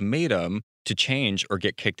an ultimatum to change or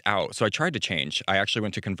get kicked out. So I tried to change. I actually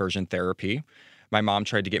went to conversion therapy. My mom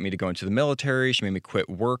tried to get me to go into the military. She made me quit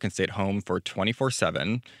work and stay at home for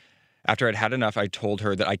 24/7. After I'd had enough, I told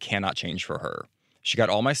her that I cannot change for her. She got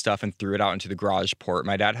all my stuff and threw it out into the garage port.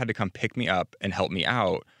 My dad had to come pick me up and help me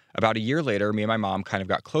out. About a year later, me and my mom kind of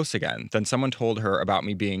got close again. Then someone told her about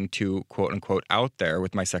me being too, quote unquote, out there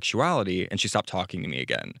with my sexuality, and she stopped talking to me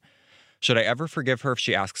again. Should I ever forgive her if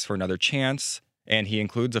she asks for another chance? And he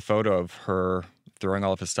includes a photo of her throwing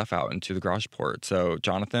all of his stuff out into the garage port. So,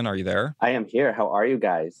 Jonathan, are you there? I am here. How are you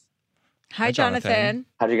guys? Hi, Jonathan.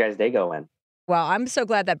 How'd you guys' day going? Well, I'm so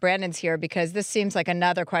glad that Brandon's here because this seems like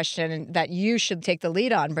another question that you should take the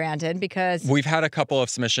lead on, Brandon, because We've had a couple of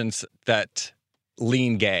submissions that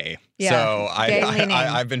lean gay. Yeah, so gay-leaning.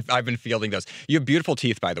 I've been fielding those. You have beautiful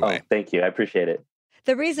teeth, by the way. Oh, thank you. I appreciate it.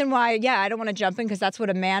 the reason why, I don't want to jump in because that's what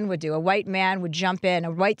a man would do. A white man would jump in.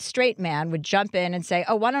 A white straight man would jump in and say,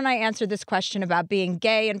 oh, why don't I answer this question about being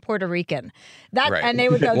gay and Puerto Rican? Right. And they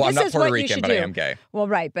would go, well, this I'm not is Puerto what Rican, you should but do. I am gay. Well,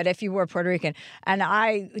 right. But if you were Puerto Rican, and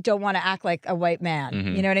I don't want to act like a white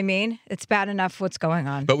man, you know what I mean? It's bad enough what's going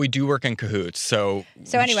on. But we do work in cahoots. So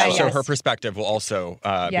anyway, so yes. her perspective will also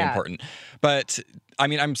be important. But I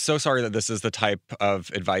mean, I'm so sorry that this is the type of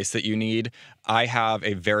advice that you need. I have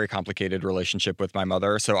a very complicated relationship with my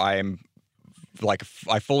mother, so I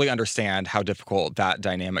fully understand how difficult that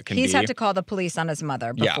dynamic can be. He's had to call the police on his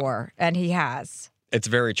mother before, and he has. It's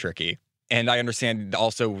very tricky. And I understand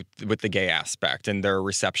also with the gay aspect and their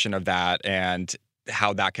reception of that and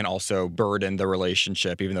how that can also burden the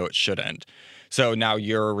relationship, even though it shouldn't. So now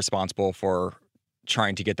you're responsible for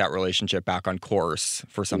trying to get that relationship back on course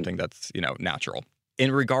for something that's, natural.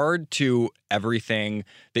 In regard to everything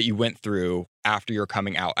that you went through after your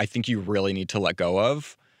coming out, I think you really need to let go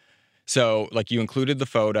of. So, you included the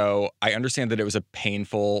photo. I understand that it was a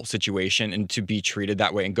painful situation and to be treated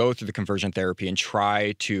that way and go through the conversion therapy and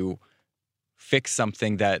try to fix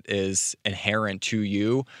something that is inherent to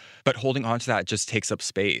you, but holding on to that just takes up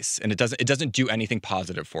space and it doesn't do anything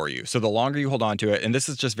positive for you. So the longer you hold on to it, and this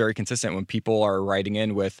is just very consistent when people are writing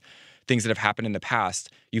in with things that have happened in the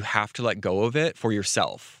past, you have to let go of it for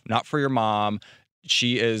yourself, not for your mom.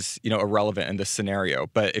 She is, irrelevant in this scenario.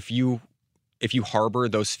 But if you harbor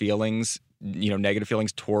those feelings, negative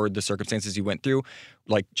feelings toward the circumstances you went through,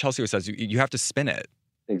 like Chelsea says, you have to spin it.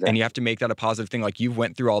 Exactly. And you have to make that a positive thing. Like you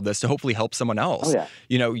went through all this to hopefully help someone else. Oh,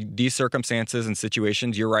 yeah. These circumstances and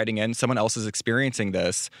situations you're writing in, someone else is experiencing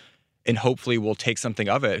this and hopefully will take something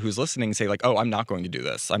of it who's listening and say oh, I'm not going to do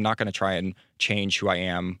this. I'm not going to try and change who I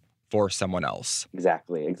am for someone else.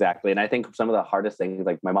 Exactly. And I think some of the hardest things,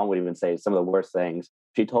 like my mom would even say some of the worst things,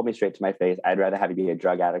 she told me straight to my face, I'd rather have you be a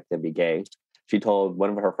drug addict than be gay. She told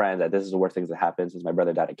one of her friends that this is the worst things that happened since my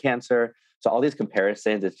brother died of cancer. So all these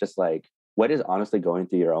comparisons, it's just what is honestly going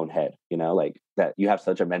through your own head, that you have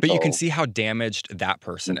such a mental... But you can see how damaged that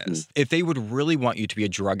person is. If they would really want you to be a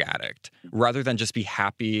drug addict rather than just be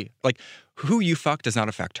happy, who you fuck does not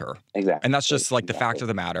affect her. Exactly. And that's just the fact of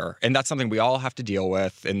the matter. And that's something we all have to deal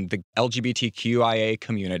with in the LGBTQIA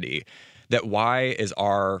community, that why is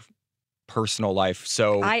our personal life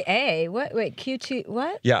so... IA? What? Wait, Q2,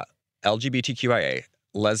 what? Yeah, LGBTQIA,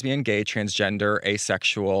 lesbian, gay, transgender,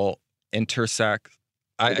 asexual, intersex...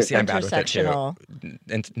 I see I'm bad with it too.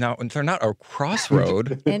 And no, they're not a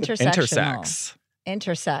crossroad. Intersex.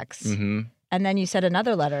 Mm-hmm. And then you said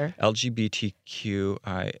another letter.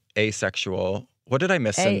 LGBTQI, asexual. What did I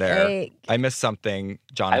miss in there? I missed something,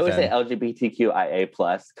 Jonathan. I would say LGBTQIA+,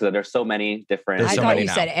 because there's so many different... I thought you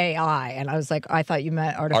said AI, and I was I thought you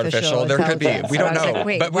meant artificial There could be. We don't know.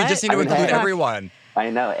 But we just need to include everyone.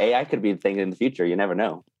 I know. AI could be a thing in the future. You never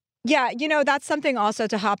know. Yeah, that's something also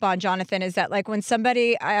to hop on, Jonathan, is that when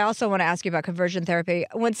somebody, I also want to ask you about conversion therapy,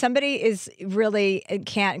 when somebody is really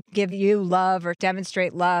can't give you love or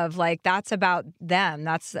demonstrate love, that's about them.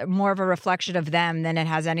 That's more of a reflection of them than it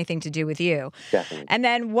has anything to do with you. Definitely. And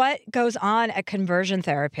then what goes on at conversion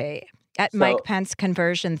therapy, at Mike Pence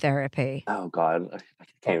conversion therapy? Oh, God. I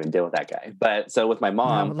can't even deal with that guy. But so with my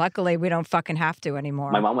mom... No, luckily, we don't fucking have to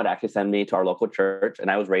anymore. My mom would actually send me to our local church,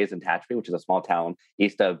 and I was raised in Tehachapi, which is a small town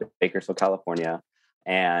east of Bakersfield, California.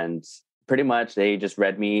 And pretty much they just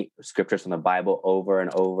read me scriptures from the Bible over and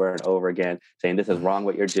over and over again, saying this is wrong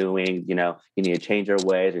what you're doing. You know, you need to change your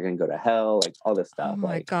ways. You're going to go to hell. Like all this stuff. Oh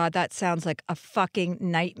my God, that sounds like a fucking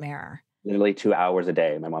nightmare. Literally 2 hours a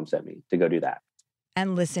day, my mom sent me to go do that.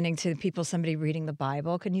 And listening to somebody reading the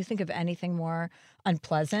Bible. Can you think of anything more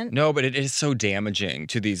unpleasant? No, but it is so damaging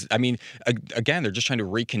to these. I mean, again, they're just trying to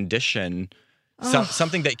recondition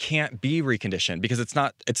something that can't be reconditioned because it's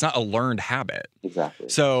not a learned habit. Exactly.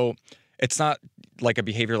 So it's not like a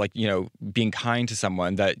behavior like, you know, being kind to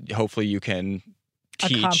someone that hopefully you can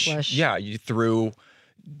teach. Accomplish. Yeah, through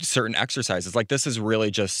certain exercises. Like this is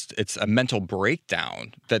really just, it's a mental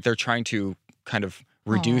breakdown that they're trying to kind of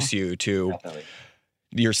reduce you to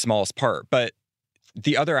your smallest part. But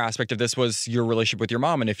the other aspect of this was your relationship with your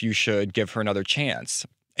mom and if you should give her another chance.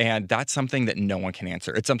 And that's something that no one can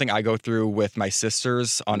answer. It's something I go through with my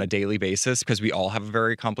sisters on a daily basis because we all have a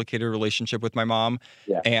very complicated relationship with my mom.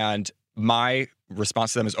 Yeah. And my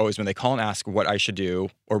response to them is always when they call and ask what I should do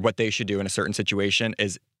or what they should do in a certain situation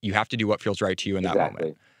is you have to do what feels right to you in that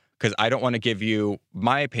moment. Because I don't want to give you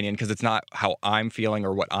my opinion because it's not how I'm feeling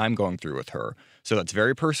or what I'm going through with her. So that's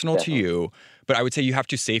very personal to you. But I would say you have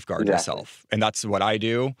to safeguard yourself. And that's what I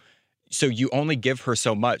do. So you only give her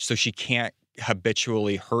so much so she can't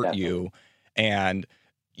habitually hurt you. And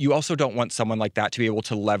you also don't want someone like that to be able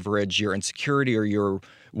to leverage your insecurity or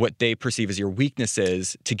what they perceive as your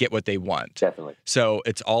weaknesses to get what they want. Definitely. So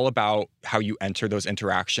it's all about how you enter those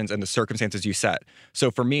interactions and the circumstances you set.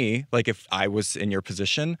 So for me, like if I was in your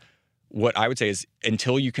position, what I would say is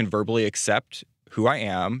until you can verbally accept who I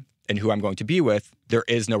am and who I'm going to be with, there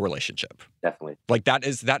is no relationship. Definitely. Like that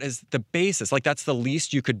is the basis. Like that's the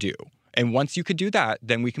least you could do. And once you could do that,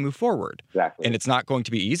 then we can move forward. Exactly. And it's not going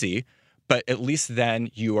to be easy, but at least then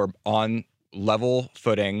you are on level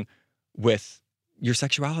footing with your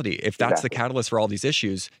sexuality. If that's the catalyst for all these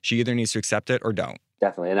issues, she either needs to accept it or don't.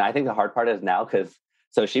 Definitely. And I think the hard part is now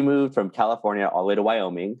so she moved from California all the way to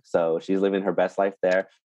Wyoming. So she's living her best life there.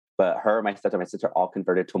 But her, my stepdad, my sister all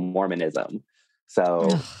converted to Mormonism. So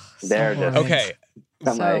they're just... Okay.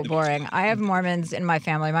 So boring. I have Mormons in my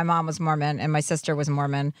family. My mom was Mormon and my sister was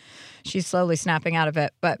Mormon. She's slowly snapping out of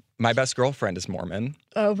it, but... My best girlfriend is Mormon.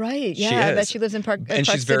 Oh, right. Yeah, I bet she lives in Park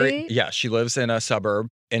City. She lives in a suburb.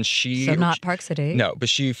 And So not Park City. No, but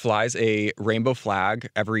she flies a rainbow flag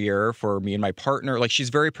every year for me and my partner. Like she's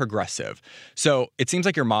very progressive. So it seems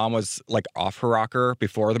like your mom was like off her rocker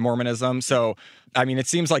before the Mormonism. So, I mean, it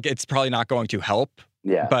seems like it's probably not going to help.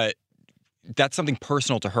 Yeah. But that's something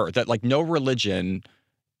personal to her that like no religion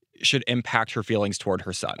should impact her feelings toward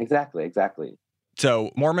her son. Exactly. So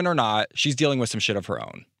Mormon or not, she's dealing with some shit of her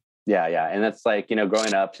own. Yeah. And that's like, you know,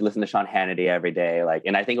 growing up, she listened to Sean Hannity every day. Like,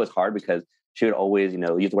 and I think it was hard because she would always, you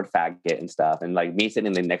know, use the word faggot and stuff. And like me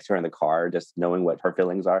sitting next to her in the car, just knowing what her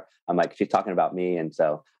feelings are, I'm like, she's talking about me. And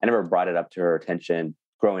so I never brought it up to her attention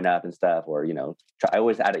growing up and stuff. Or, you know, I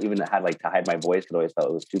always had like to hide my voice because I always felt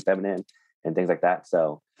it was too feminine and things like that.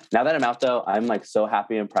 So now that I'm out though, I'm like so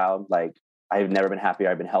happy and proud. Like I've never been happier.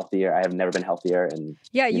 I've been healthier. I have never been healthier. And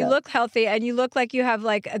yeah, you look healthy and you look like you have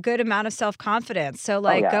like a good amount of self-confidence. So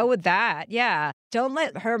like go with that. Yeah. Don't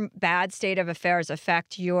let her bad state of affairs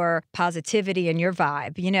affect your positivity and your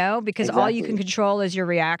vibe, you know, because all you can control is your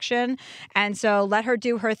reaction. And so let her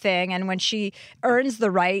do her thing. And when she earns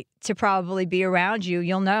the right to probably be around you,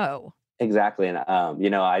 you'll know. Exactly. And,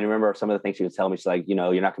 you know, I remember some of the things she would tell me. She's like, you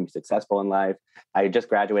know, you're not going to be successful in life. I just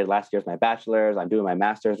graduated last year with my bachelor's. I'm doing my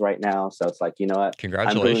master's right now. So it's like, you know what?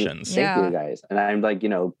 Congratulations. Thank you guys. And I'm like, you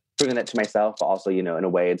know, proving that to myself, but also, you know, in a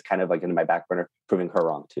way, it's kind of like in my back burner, proving her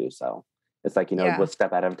wrong too. So it's like, you know, one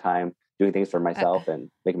step at a time, doing things for myself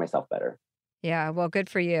and making myself better. Yeah, well, good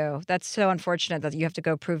for you. That's so unfortunate that you have to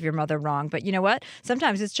go prove your mother wrong. But you know what?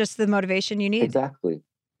 Sometimes it's just the motivation you need. Exactly.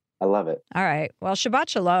 I love it. All right. Well, Shabbat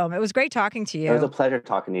Shalom. It was great talking to you. It was a pleasure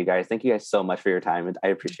talking to you guys. Thank you guys so much for your time. I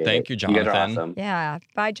appreciate it. Thank you, Jonathan. You guys are awesome. Yeah.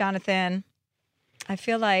 Bye, Jonathan. I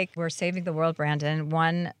feel like we're saving the world, Brandon,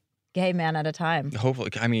 one gay man at a time. Hopefully.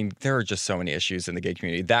 I mean, there are just so many issues in the gay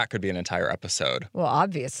community. That could be an entire episode. Well,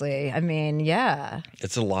 obviously. I mean, yeah.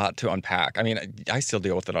 It's a lot to unpack. I mean, I still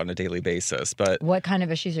deal with it on a daily basis, but... What kind of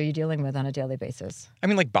issues are you dealing with on a daily basis? I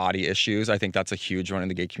mean, like body issues. I think that's a huge one in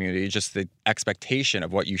the gay community. Just the expectation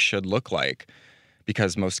of what you should look like,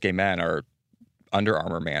 because most gay men are Under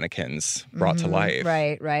Armour mannequins brought to life.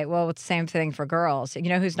 Right. Well, it's the same thing for girls. You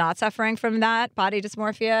know who's not suffering from that? Body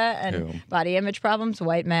dysmorphia and body image problems?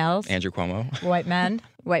 White males. Andrew Cuomo. White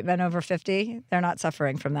men over 50. They're not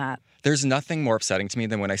suffering from that. There's nothing more upsetting to me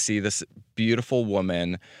than when I see this beautiful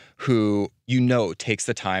woman who, you know, takes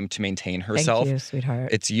the time to maintain herself. Thank you, sweetheart.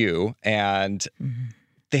 It's you. And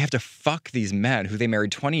they have to fuck these men who they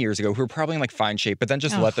married 20 years ago who are probably in like fine shape, but then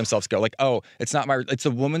just let themselves go. Like, oh, it's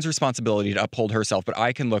a woman's responsibility to uphold herself, but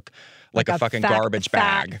I can look like a fucking garbage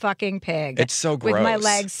bag. Fat fucking pig. It's so gross. With my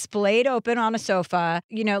legs splayed open on a sofa.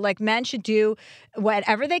 You know, like men should do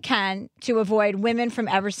whatever they can to avoid women from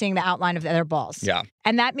ever seeing the outline of their balls. Yeah.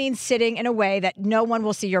 And that means sitting in a way that no one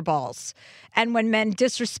will see your balls. And when men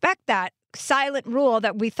disrespect that silent rule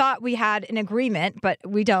that we thought we had an agreement, but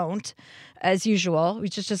we don't, as usual,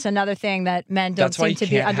 which is just another thing that men don't seem to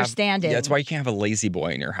be understanding. That's why you can't have a lazy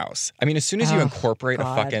boy in your house. I mean, as soon as you incorporate a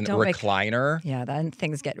fucking recliner. Then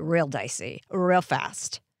things get real dicey, real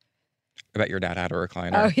fast. I bet your dad had a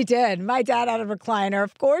recliner. Oh, he did. My dad had a recliner.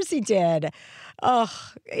 Of course he did. Oh,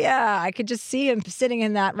 yeah. I could just see him sitting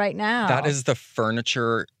in that right now. That is the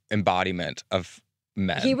furniture embodiment of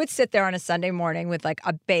men. He would sit there on a Sunday morning with like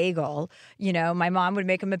a bagel. You know, my mom would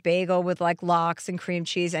make him a bagel with like lox and cream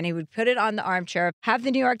cheese, and he would put it on the armchair, have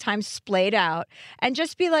the New York Times splayed out, and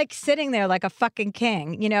just be like sitting there like a fucking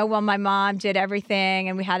king, you know, while my mom did everything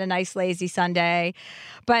and we had a nice lazy Sunday.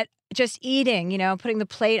 But just eating, you know, putting the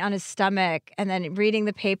plate on his stomach and then reading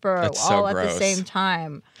the paper at the same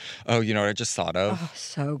time. Oh, you know what I just thought of? Oh,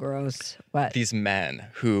 so gross. What? These men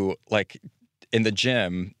who, like, in the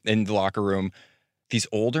gym, in the locker room, these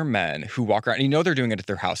older men who walk around, and you know they're doing it at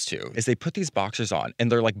their house too, is they put these boxers on and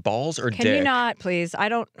they're like balls or dick. Can you not, please? I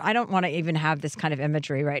don't want to even have this kind of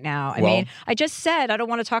imagery right now. I mean, I just said I don't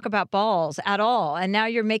want to talk about balls at all, and now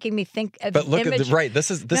you're making me think of But look image. at this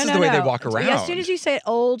is the way they walk around. As soon as you say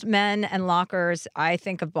old men and lockers, I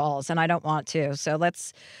think of balls, and I don't want to. So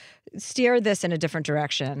let's steer this in a different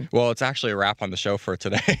direction. Well, it's actually a wrap on the show for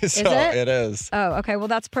today. So it is. Oh, okay. Well,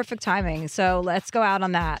 that's perfect timing. So let's go out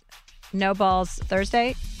on that. No Balls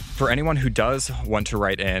Thursday. For anyone who does want to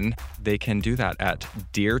write in, they can do that at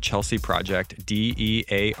Dear Chelsea Project,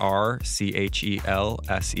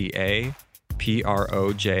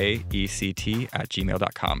 DearChelseaProject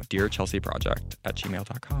 @gmail.com. Dear Chelsea Project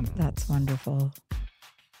 @gmail.com. That's wonderful.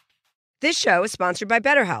 This show is sponsored by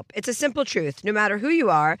BetterHelp. It's a simple truth. No matter who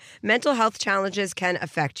you are, mental health challenges can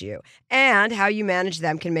affect you, and how you manage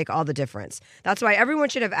them can make all the difference. That's why everyone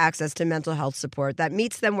should have access to mental health support that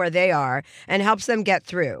meets them where they are and helps them get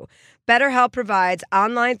through. BetterHelp provides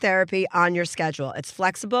online therapy on your schedule. It's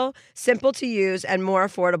flexible, simple to use, and more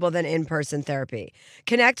affordable than in-person therapy.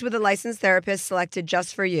 Connect with a licensed therapist selected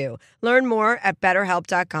just for you. Learn more at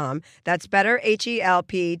BetterHelp.com. That's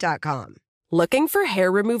BetterHelp.com. Looking for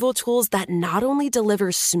hair removal tools that not only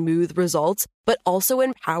deliver smooth results, but also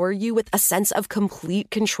empower you with a sense of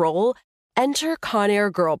complete control? Enter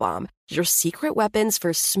Conair Girl Bomb, your secret weapons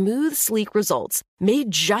for smooth, sleek results,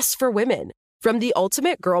 made just for women. From the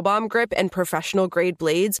ultimate Girl Bomb grip and professional grade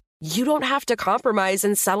blades, you don't have to compromise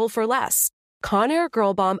and settle for less. Conair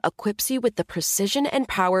Girl Bomb equips you with the precision and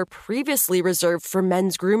power previously reserved for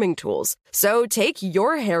men's grooming tools. So take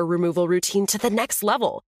your hair removal routine to the next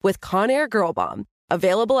level with Conair Girl Bomb.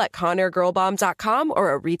 Available at ConairGirlBomb.com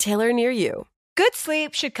or a retailer near you. Good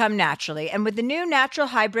sleep should come naturally, and with the new Natural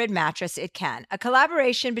Hybrid mattress, it can. A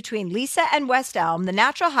collaboration between Lisa and West Elm, the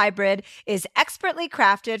Natural Hybrid is expertly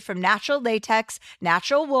crafted from natural latex,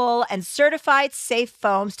 natural wool, and certified safe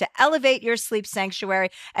foams to elevate your sleep sanctuary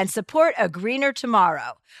and support a greener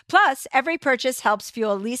tomorrow. Plus, every purchase helps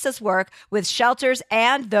fuel Lisa's work with shelters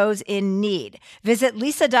and those in need. Visit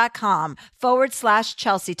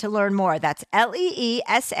lisa.com/Chelsea to learn more. That's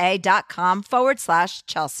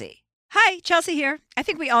LEESA.com/Chelsea. Hi, Chelsea here. I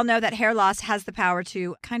think we all know that hair loss has the power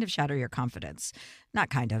to kind of shatter your confidence. Not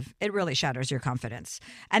kind of. It really shatters your confidence.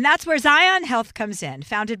 And that's where Zion Health comes in.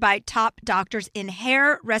 Founded by top doctors in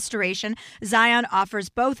hair restoration, Zion offers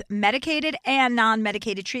both medicated and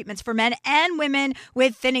non-medicated treatments for men and women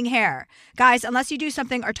with thinning hair. Guys, unless you do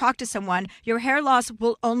something or talk to someone, your hair loss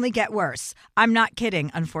will only get worse. I'm not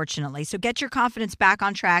kidding, unfortunately. So get your confidence back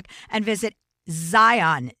on track and visit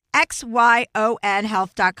Zion,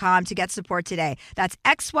 XYONhealth.com to get support today. That's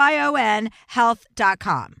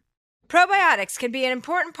XYONhealth.com. Probiotics can be an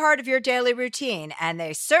important part of your daily routine, and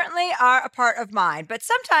they certainly are a part of mine, but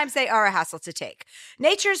sometimes they are a hassle to take.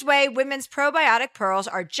 Nature's Way Women's Probiotic Pearls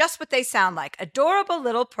are just what they sound like, adorable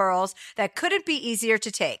little pearls that couldn't be easier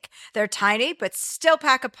to take. They're tiny, but still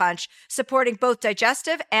pack a punch, supporting both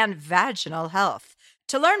digestive and vaginal health.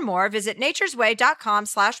 To learn more, visit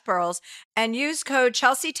naturesway.com/pearls and use code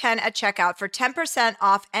Chelsea10 at checkout for 10%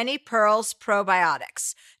 off any Pearls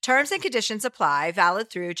probiotics. Terms and conditions apply, valid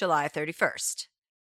through July 31st.